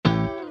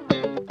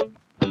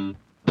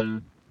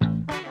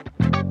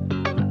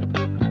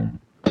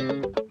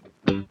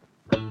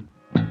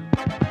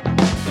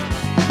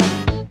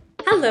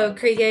Hello,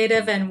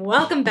 creative, and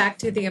welcome back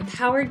to the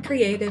Empowered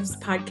Creatives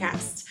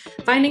podcast,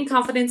 finding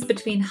confidence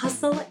between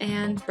hustle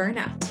and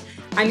burnout.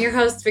 I'm your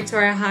host,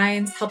 Victoria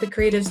Hines, helping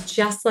creatives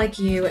just like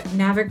you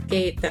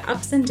navigate the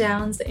ups and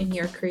downs in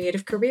your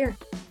creative career.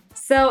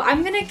 So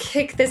I'm going to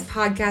kick this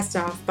podcast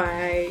off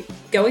by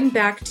going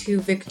back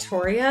to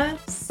Victoria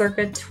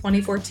circa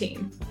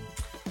 2014.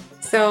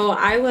 So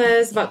I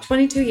was about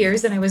 22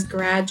 years and I was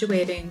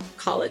graduating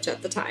college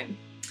at the time.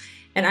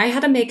 And I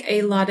had to make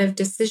a lot of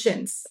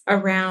decisions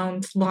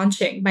around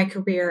launching my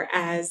career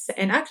as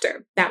an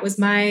actor. That was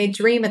my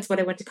dream. It's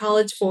what I went to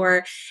college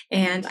for.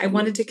 And I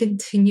wanted to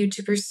continue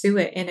to pursue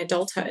it in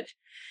adulthood.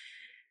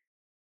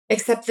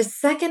 Except the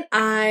second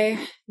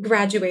I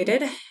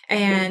graduated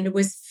and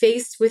was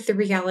faced with the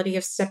reality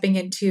of stepping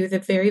into the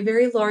very,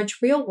 very large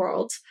real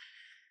world,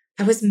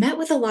 I was met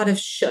with a lot of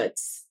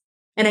shoulds.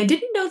 And I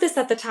didn't know this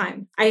at the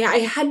time. I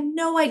had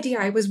no idea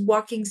I was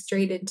walking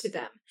straight into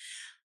them.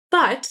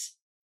 But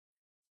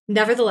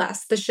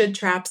nevertheless, the should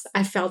traps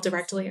I fell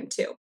directly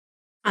into.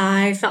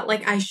 I felt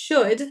like I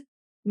should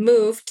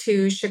move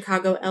to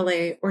Chicago,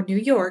 LA, or New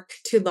York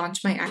to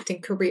launch my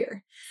acting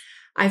career.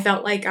 I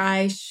felt like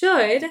I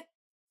should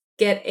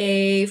get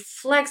a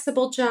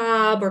flexible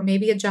job or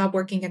maybe a job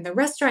working in the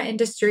restaurant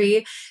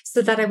industry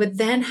so that I would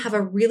then have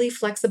a really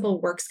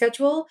flexible work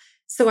schedule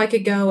so I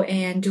could go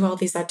and do all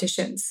these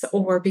auditions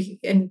or be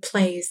in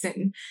plays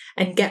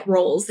and get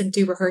roles and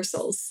do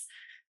rehearsals.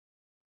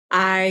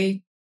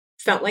 I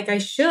felt like I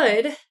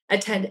should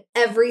attend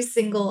every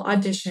single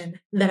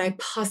audition that I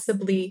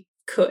possibly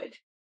could.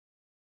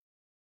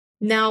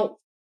 Now,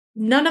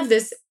 none of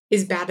this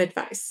is bad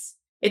advice.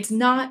 It's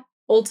not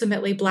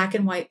ultimately black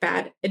and white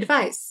bad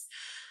advice.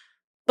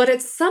 But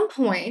at some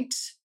point,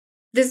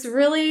 this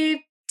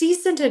really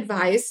decent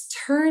advice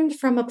turned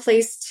from a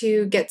place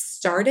to get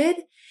started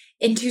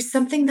into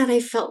something that I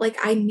felt like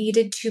I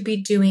needed to be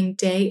doing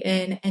day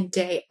in and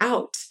day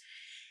out.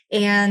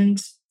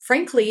 And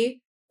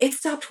frankly, it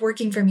stopped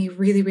working for me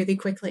really, really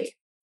quickly.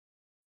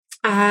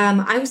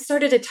 I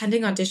started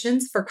attending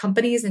auditions for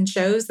companies and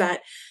shows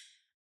that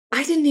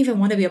I didn't even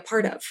want to be a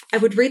part of. I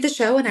would read the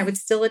show and I would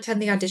still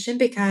attend the audition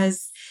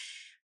because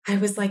I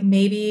was like,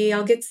 maybe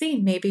I'll get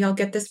seen. Maybe I'll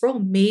get this role.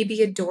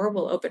 Maybe a door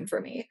will open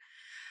for me.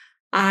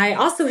 I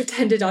also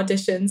attended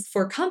auditions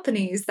for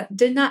companies that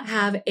did not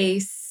have a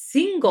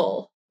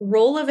single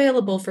role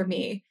available for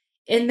me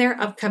in their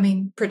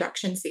upcoming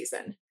production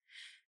season.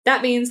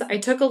 That means I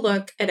took a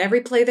look at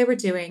every play they were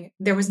doing.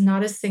 There was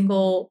not a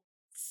single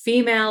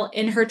female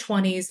in her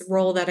 20s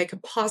role that I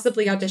could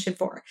possibly audition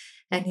for.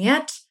 And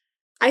yet,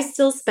 I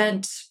still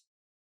spent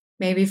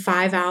maybe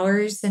 5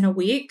 hours in a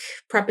week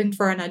prepping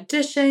for an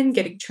audition,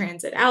 getting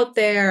transit out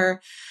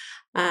there,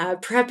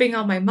 prepping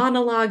all my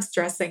monologues,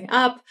 dressing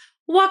up,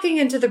 walking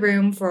into the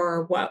room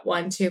for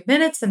 1-2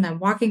 minutes, and then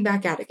walking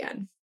back out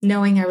again,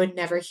 knowing I would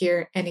never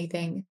hear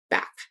anything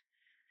back.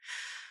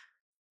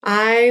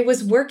 I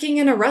was working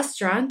in a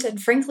restaurant, and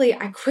frankly,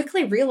 I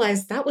quickly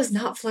realized that was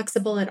not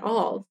flexible at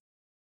all.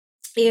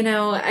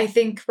 I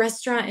think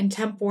restaurant and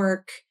temp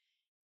work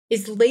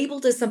is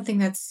labeled as something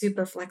that's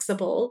super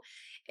flexible.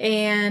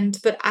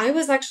 But I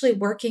was actually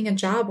working a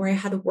job where I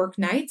had to work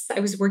nights. I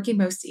was working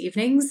most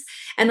evenings.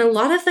 And a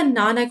lot of the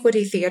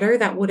non-equity theater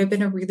that would have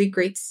been a really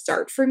great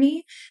start for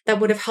me, that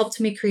would have helped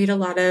me create a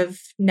lot of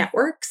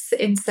networks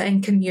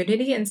and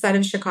community inside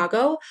of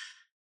Chicago,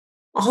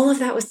 all of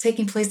that was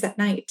taking place at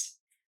night,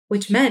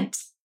 which meant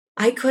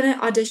I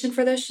couldn't audition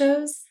for those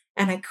shows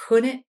and I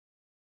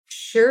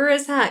sure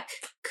as heck,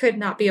 could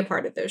not be a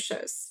part of those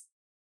shows.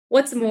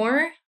 What's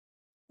more,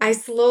 I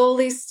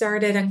slowly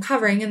started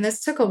uncovering, and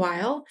this took a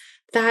while,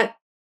 that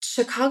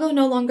Chicago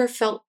no longer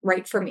felt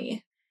right for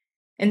me.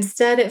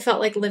 Instead, it felt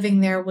like living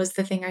there was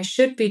the thing I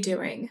should be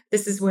doing.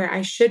 This is where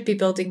I should be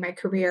building my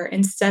career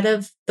instead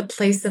of the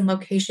place and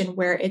location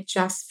where it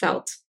just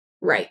felt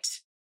right.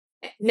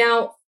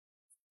 Now,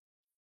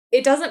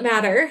 it doesn't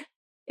matter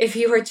if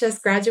you are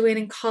just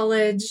graduating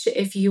college,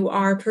 if you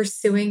are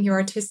pursuing your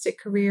artistic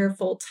career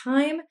full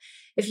time,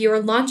 if you are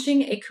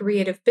launching a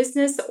creative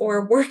business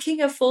or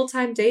working a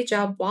full-time day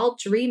job while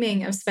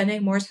dreaming of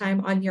spending more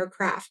time on your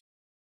craft.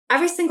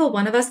 Every single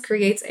one of us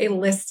creates a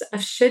list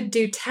of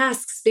should-do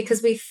tasks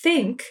because we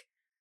think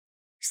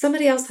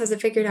somebody else has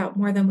it figured out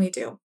more than we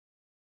do.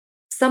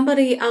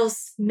 Somebody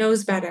else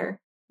knows better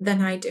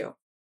than I do.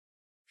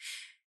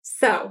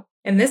 So,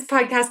 in this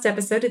podcast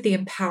episode of The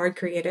Empowered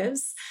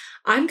Creatives,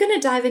 I'm going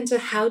to dive into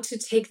how to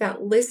take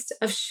that list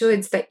of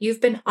shoulds that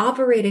you've been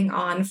operating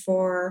on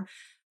for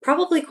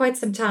probably quite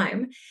some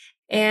time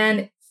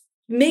and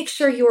make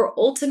sure you are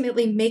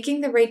ultimately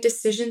making the right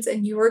decisions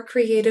in your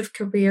creative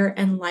career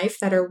and life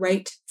that are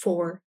right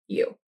for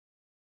you.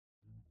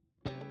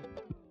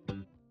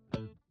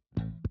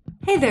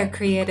 Hey there,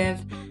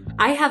 creative.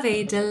 I have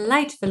a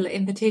delightful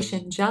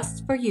invitation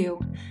just for you.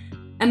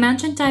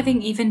 Imagine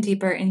diving even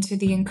deeper into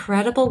the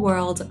incredible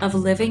world of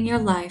living your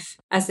life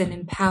as an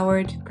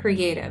empowered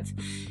creative,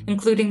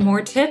 including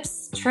more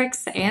tips,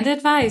 tricks, and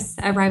advice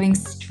arriving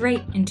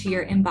straight into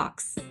your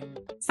inbox.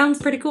 Sounds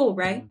pretty cool,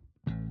 right?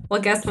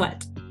 Well, guess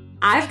what?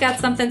 I've got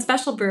something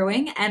special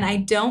brewing, and I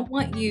don't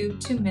want you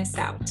to miss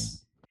out.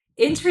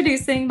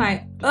 Introducing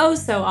my oh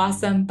so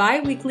awesome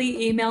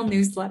bi-weekly email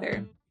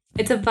newsletter.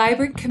 It's a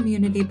vibrant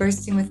community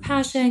bursting with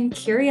passion,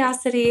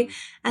 curiosity,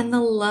 and the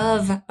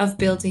love of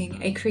building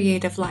a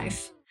creative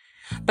life.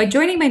 By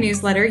joining my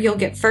newsletter, you'll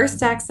get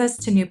first access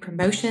to new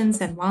promotions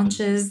and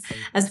launches,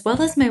 as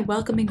well as my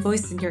welcoming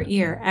voice in your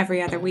ear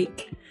every other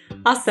week.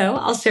 Also,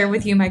 I'll share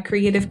with you my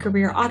creative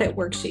career audit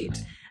worksheet,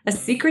 a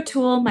secret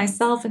tool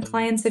myself and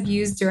clients have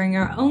used during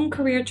our own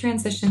career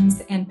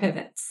transitions and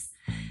pivots.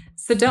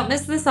 So don't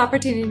miss this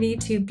opportunity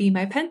to be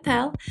my pen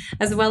pal,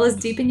 as well as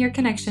deepen your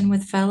connection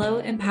with fellow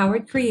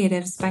empowered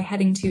creatives by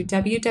heading to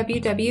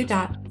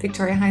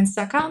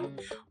www.victoriahines.com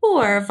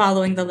or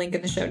following the link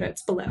in the show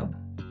notes below.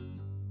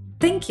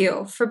 Thank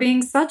you for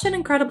being such an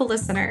incredible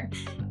listener,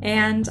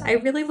 and I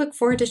really look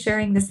forward to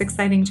sharing this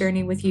exciting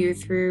journey with you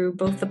through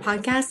both the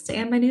podcast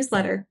and my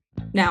newsletter.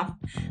 Now,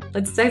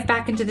 let's dive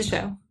back into the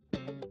show.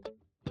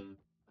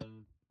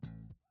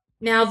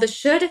 Now, the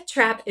should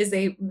trap is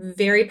a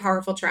very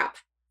powerful trap.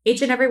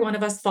 Each and every one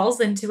of us falls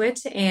into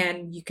it,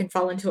 and you can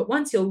fall into it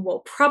once, you will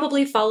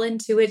probably fall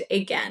into it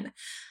again.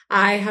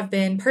 I have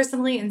been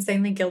personally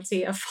insanely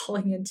guilty of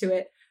falling into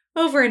it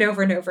over and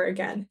over and over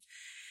again.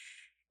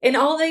 In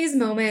all these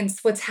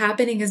moments, what's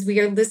happening is we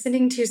are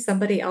listening to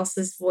somebody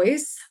else's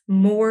voice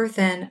more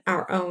than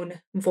our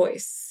own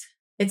voice.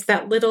 It's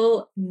that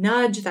little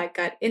nudge, that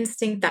gut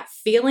instinct, that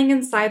feeling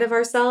inside of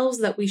ourselves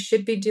that we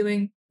should be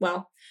doing,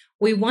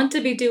 we want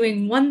to be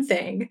doing one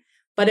thing,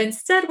 but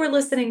instead we're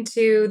listening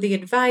to the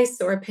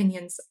advice or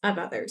opinions of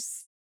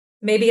others.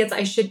 Maybe it's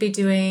I should be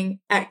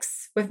doing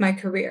X with my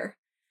career.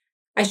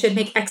 I should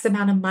make X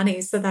amount of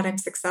money so that I'm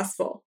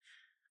successful.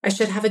 I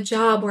should have a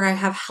job where I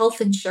have health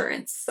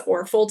insurance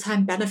or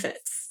full-time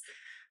benefits.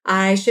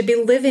 I should be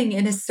living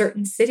in a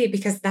certain city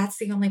because that's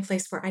the only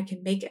place where I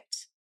can make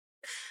it.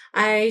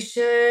 I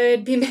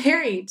should be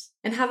married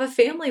and have a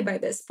family by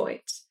this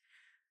point.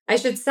 I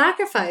should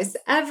sacrifice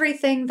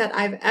everything that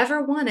I've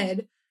ever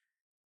wanted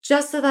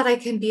just so that I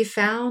can be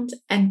found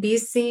and be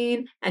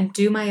seen and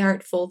do my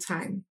art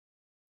full-time.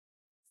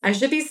 I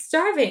should be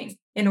starving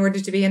in order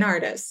to be an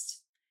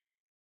artist.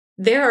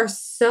 There are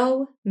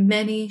so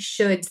many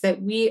shoulds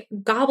that we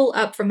gobble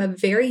up from a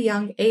very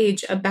young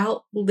age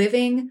about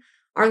living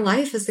our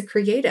life as a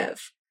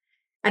creative.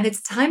 And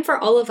it's time for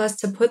all of us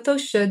to put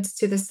those shoulds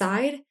to the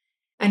side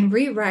and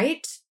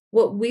rewrite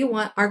what we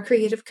want our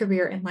creative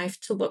career in life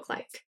to look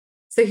like.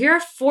 So here are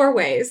 4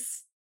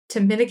 ways to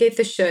mitigate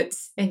the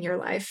shoulds in your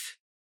life.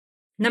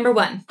 Number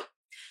 1,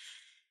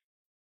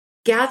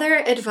 gather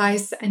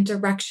advice and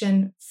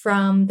direction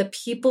from the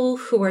people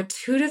who are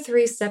 2 to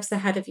 3 steps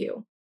ahead of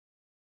you.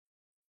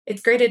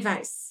 It's great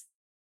advice,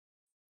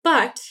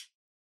 but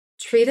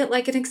treat it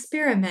like an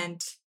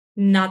experiment,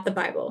 not the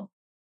Bible.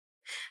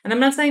 And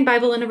I'm not saying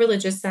Bible in a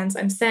religious sense.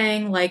 I'm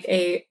saying like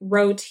a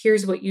rote,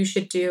 here's what you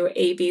should do,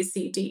 A, B,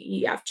 C, D,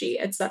 E, F, G,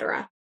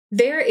 etc.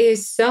 There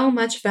is so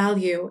much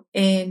value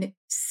in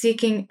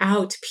seeking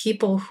out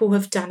people who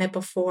have done it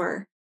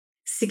before,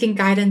 seeking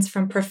guidance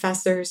from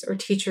professors or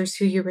teachers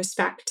who you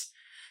respect,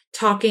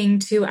 talking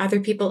to other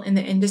people in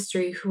the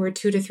industry who are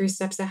 2 to 3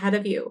 steps ahead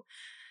of you,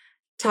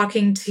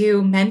 talking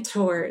to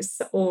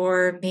mentors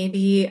or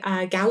maybe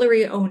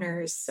gallery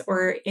owners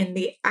or in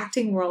the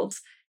acting world,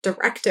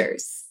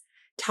 directors,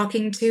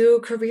 talking to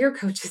career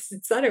coaches,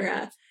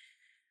 etc.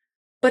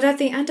 But at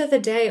the end of the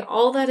day,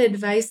 all that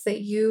advice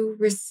that you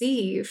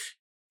receive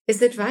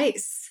is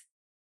advice.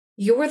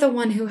 You're the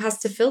one who has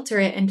to filter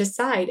it and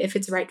decide if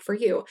it's right for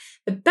you.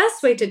 The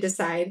best way to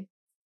decide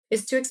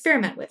is to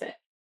experiment with it.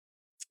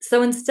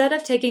 So instead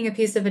of taking a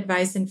piece of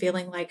advice and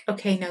feeling like,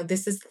 okay, no,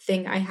 this is the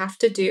thing I have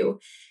to do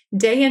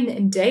day in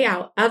and day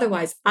out,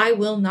 otherwise I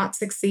will not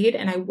succeed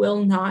and I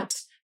will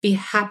not be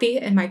happy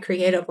in my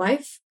creative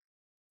life,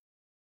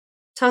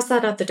 toss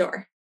that out the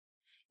door.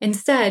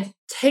 Instead,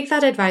 take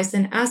that advice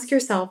and ask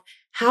yourself,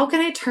 how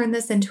can I turn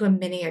this into a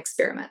mini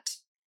experiment?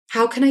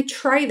 How can I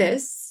try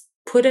this,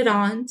 put it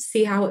on,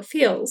 see how it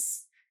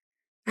feels,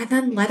 and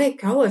then let it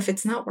go if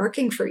it's not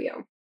working for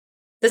you?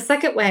 The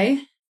second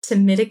way to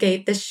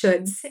mitigate the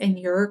shoulds in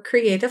your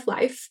creative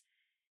life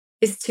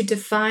is to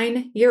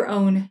define your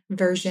own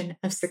version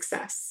of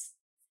success.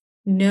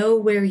 Know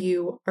where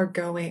you are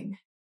going.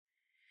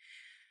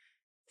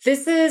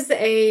 This is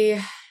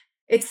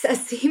It's a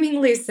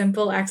seemingly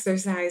simple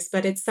exercise,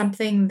 but it's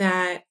something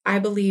that I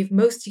believe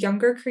most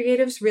younger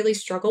creatives really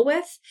struggle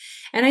with.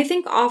 And I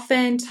think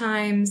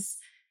oftentimes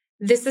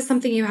this is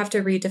something you have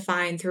to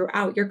redefine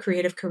throughout your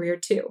creative career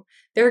too.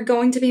 There are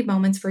going to be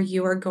moments where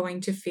you are going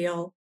to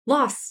feel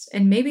lost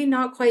and maybe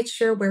not quite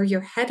sure where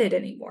you're headed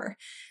anymore.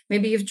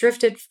 Maybe you've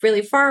drifted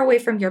really far away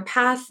from your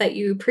path that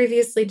you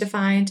previously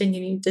defined and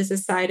you need to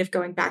decide if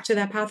going back to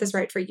that path is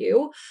right for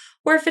you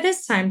or if it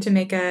is time to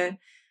make a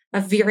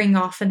veering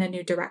off in a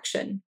new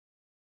direction.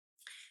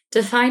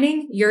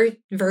 Defining your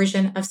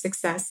version of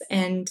success,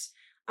 and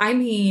I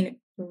mean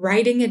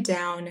writing it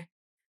down,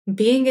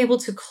 being able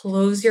to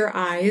close your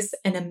eyes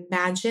and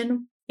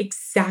imagine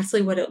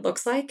exactly what it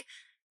looks like,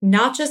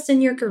 not just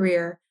in your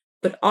career,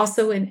 but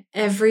also in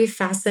every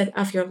facet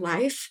of your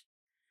life,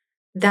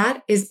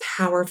 that is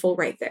powerful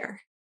right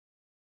there.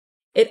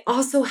 It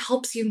also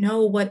helps you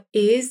know what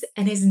is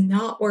and is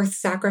not worth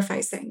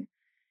sacrificing.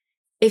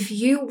 If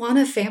you want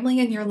a family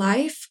in your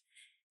life,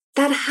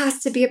 that has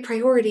to be a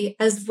priority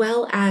as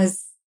well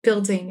as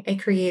building a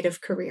creative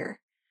career.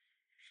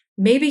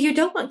 Maybe you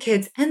don't want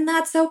kids, and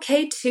that's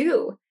okay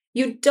too.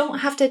 You don't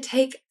have to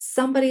take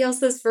somebody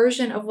else's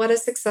version of what a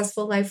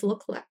successful life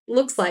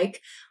looks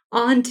like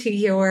onto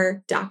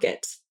your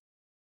docket.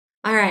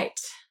 All right,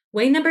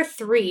 way number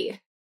 3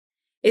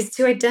 is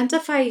to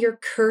identify your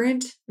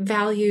current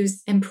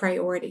values and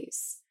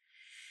priorities.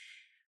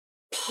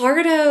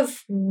 Part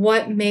of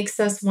what makes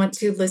us want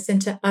to listen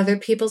to other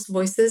people's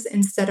voices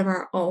instead of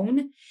our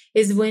own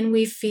is when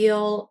we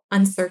feel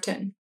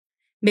uncertain.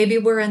 Maybe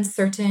we're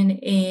uncertain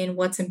in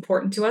what's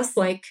important to us,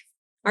 like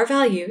our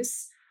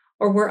values,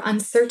 or we're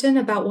uncertain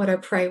about what our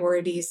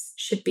priorities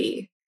should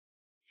be.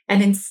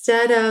 And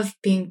instead of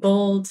being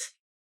bold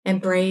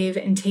and brave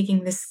and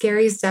taking the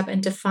scary step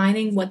and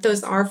defining what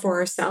those are for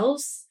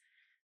ourselves,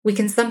 we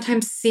can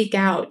sometimes seek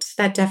out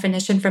that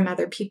definition from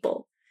other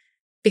people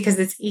because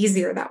it's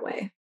easier that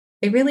way.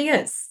 It really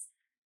is.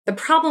 The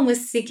problem with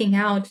seeking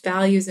out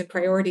values and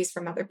priorities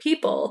from other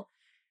people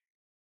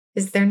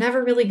is they're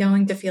never really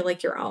going to feel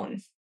like your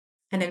own.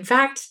 And in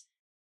fact,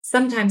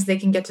 sometimes they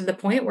can get to the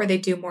point where they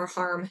do more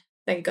harm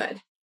than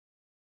good.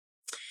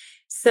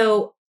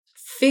 So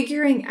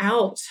figuring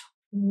out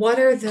what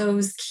are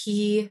those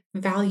key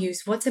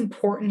values, what's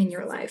important in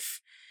your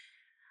life.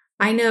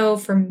 I know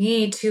for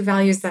me, 2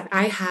 values that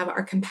I have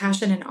are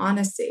compassion and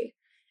honesty.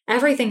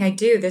 Everything I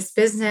do, this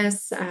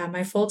business,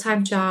 my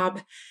full-time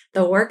job,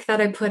 the work that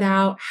I put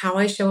out, how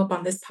I show up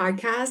on this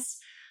podcast,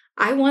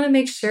 I want to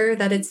make sure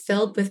that it's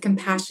filled with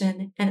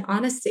compassion and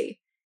honesty,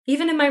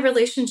 even in my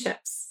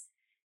relationships.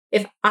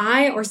 If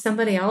I or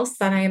somebody else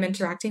that I am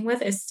interacting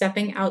with is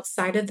stepping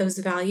outside of those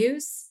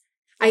values,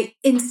 I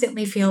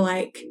instantly feel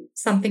like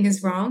something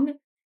is wrong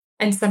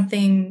and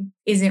something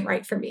isn't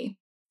right for me.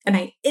 And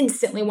I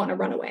instantly want to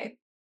run away.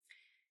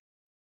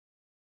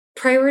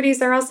 Priorities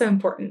are also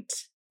important.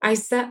 I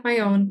set my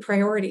own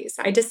priorities.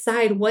 I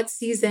decide what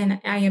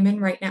season I am in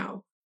right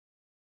now.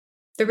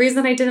 The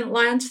reason I didn't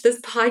launch this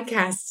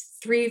podcast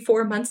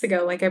 3-4 months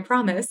ago, like I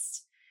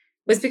promised,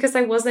 was because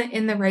I wasn't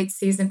in the right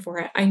season for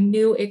it. I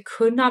knew it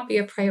could not be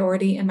a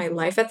priority in my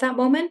life at that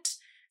moment,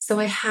 so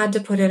I had to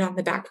put it on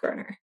the back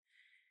burner.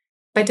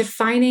 By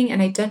defining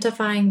and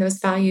identifying those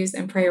values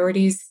and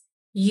priorities,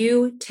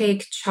 you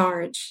take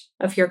charge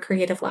of your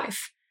creative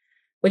life,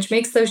 which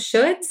makes those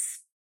shoulds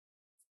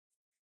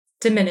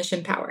diminish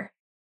in power.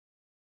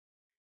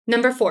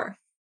 Number 4,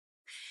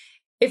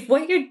 if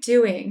what you're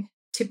doing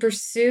to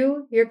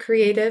pursue your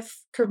creative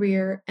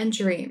career and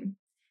dream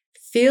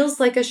feels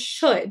like a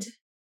should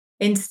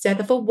instead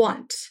of a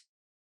want,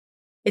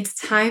 it's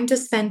time to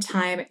spend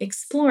time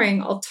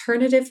exploring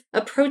alternative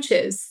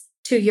approaches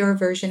to your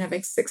version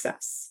of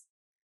success.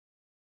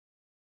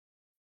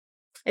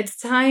 It's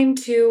time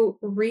to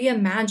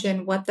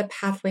reimagine what the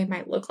pathway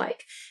might look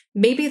like.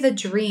 Maybe the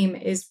dream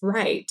is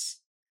right,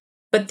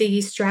 but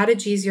the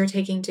strategies you're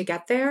taking to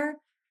get there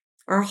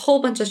are a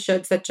whole bunch of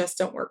shoulds that just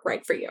don't work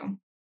right for you.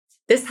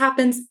 This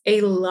happens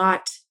a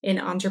lot in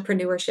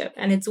entrepreneurship,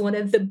 and it's one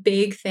of the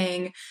big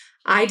things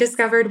I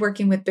discovered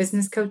working with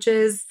business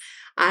coaches.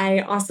 I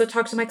also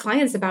talk to my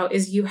clients about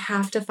is you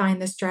have to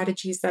find the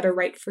strategies that are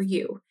right for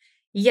you.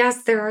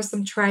 Yes, there are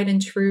some tried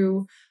and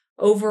true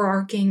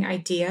overarching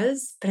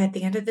ideas, but at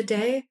the end of the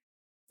day,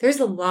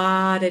 there's a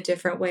lot of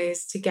different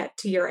ways to get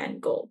to your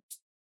end goal.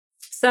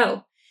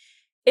 So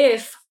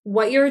if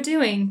what you're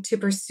doing to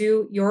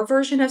pursue your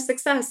version of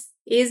success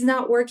is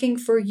not working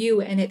for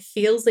you and it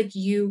feels like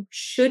you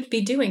should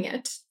be doing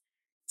it,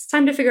 it's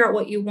time to figure out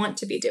what you want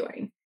to be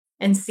doing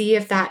and see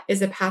if that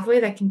is a pathway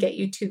that can get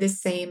you to the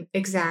same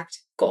exact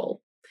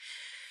goal.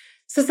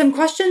 So some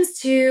questions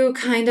to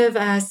kind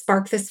of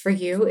spark this for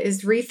you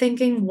is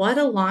rethinking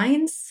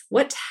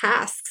what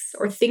tasks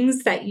or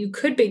things that you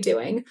could be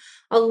doing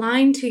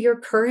align to your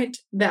current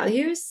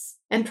values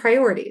and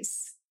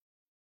priorities.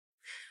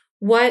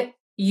 What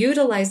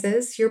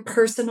utilizes your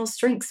personal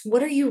strengths?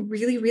 What are you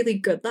really, really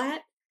good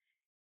at?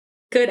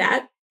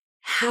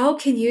 How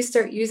can you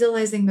start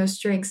utilizing those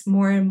strengths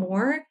more and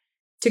more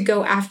to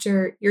go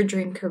after your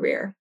dream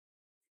career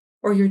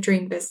or your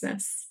dream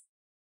business?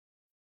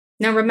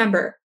 Now,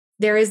 remember,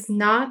 there is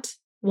not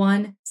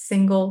one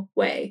single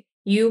way.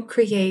 You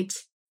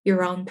create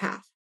your own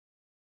path.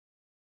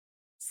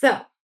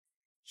 So,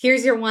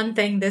 here's your one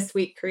thing this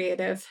week,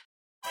 creative.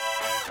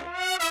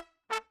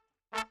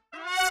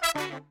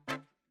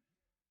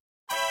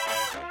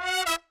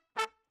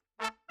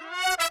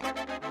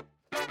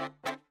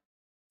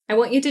 I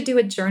want you to do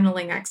a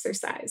journaling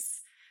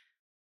exercise.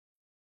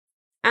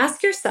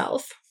 Ask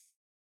yourself,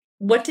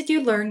 what did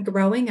you learn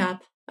growing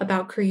up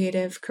about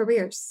creative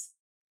careers?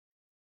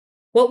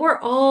 What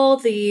were all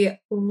the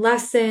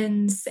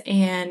lessons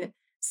and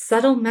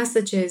subtle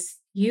messages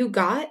you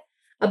got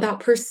about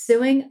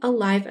pursuing a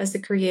life as a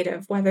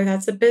creative, whether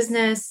that's a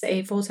business,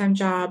 a full-time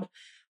job,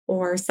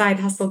 or side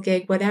hustle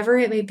gig, whatever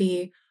it may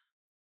be?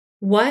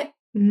 What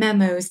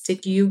memos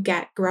did you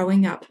get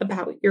growing up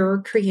about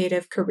your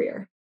creative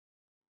career?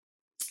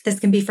 This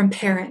can be from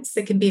parents.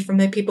 It can be from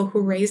the people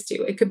who raised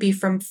you. It could be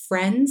from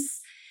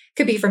friends. It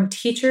could be from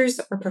teachers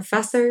or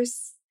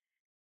professors.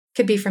 It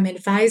could be from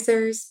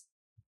advisors,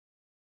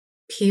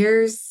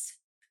 peers,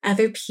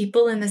 other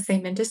people in the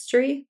same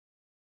industry.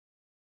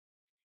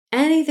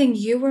 Anything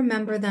you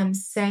remember them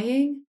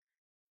saying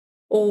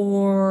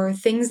or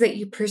things that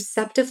you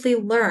perceptively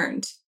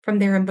learned from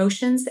their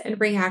emotions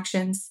and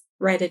reactions,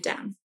 write it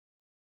down.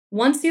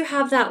 Once you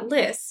have that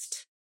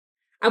list,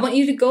 I want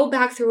you to go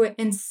back through it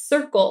and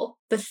circle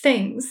the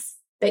things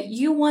that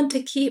you want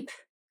to keep.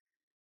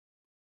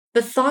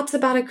 The thoughts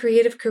about a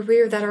creative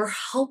career that are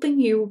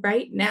helping you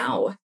right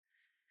now.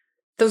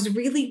 Those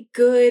really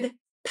good,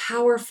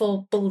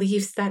 powerful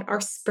beliefs that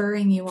are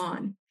spurring you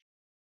on.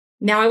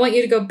 Now I want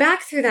you to go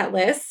back through that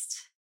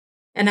list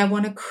and I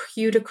want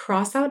you to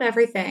cross out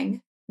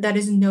everything that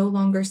is no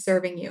longer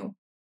serving you.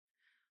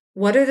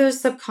 What are those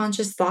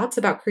subconscious thoughts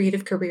about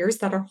creative careers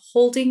that are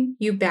holding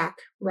you back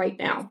right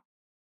now?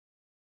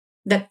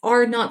 That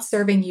are not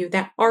serving you,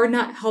 that are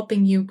not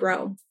helping you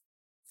grow?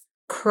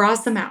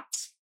 Cross them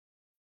out.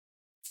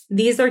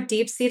 These are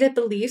deep-seated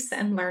beliefs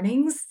and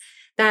learnings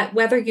that,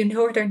 whether you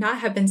know it or not,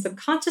 have been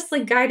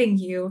subconsciously guiding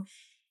you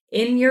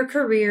in your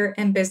career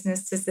and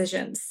business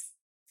decisions.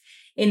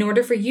 In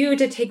order for you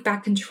to take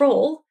back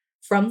control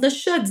from the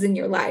shoulds in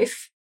your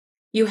life,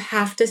 you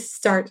have to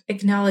start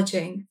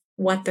acknowledging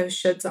what those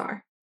shoulds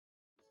are.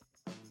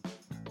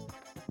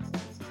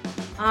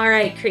 All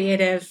right,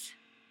 creative.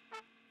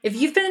 If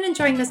you've been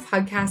enjoying this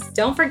podcast,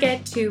 don't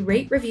forget to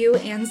rate, review,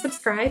 and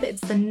subscribe.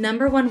 It's the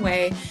 #1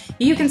 way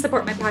you can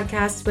support my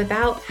podcast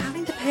without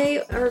having to pay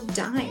a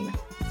dime.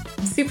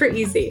 Super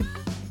easy.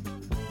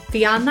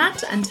 Beyond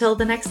that, until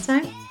the next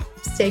time,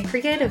 stay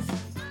creative.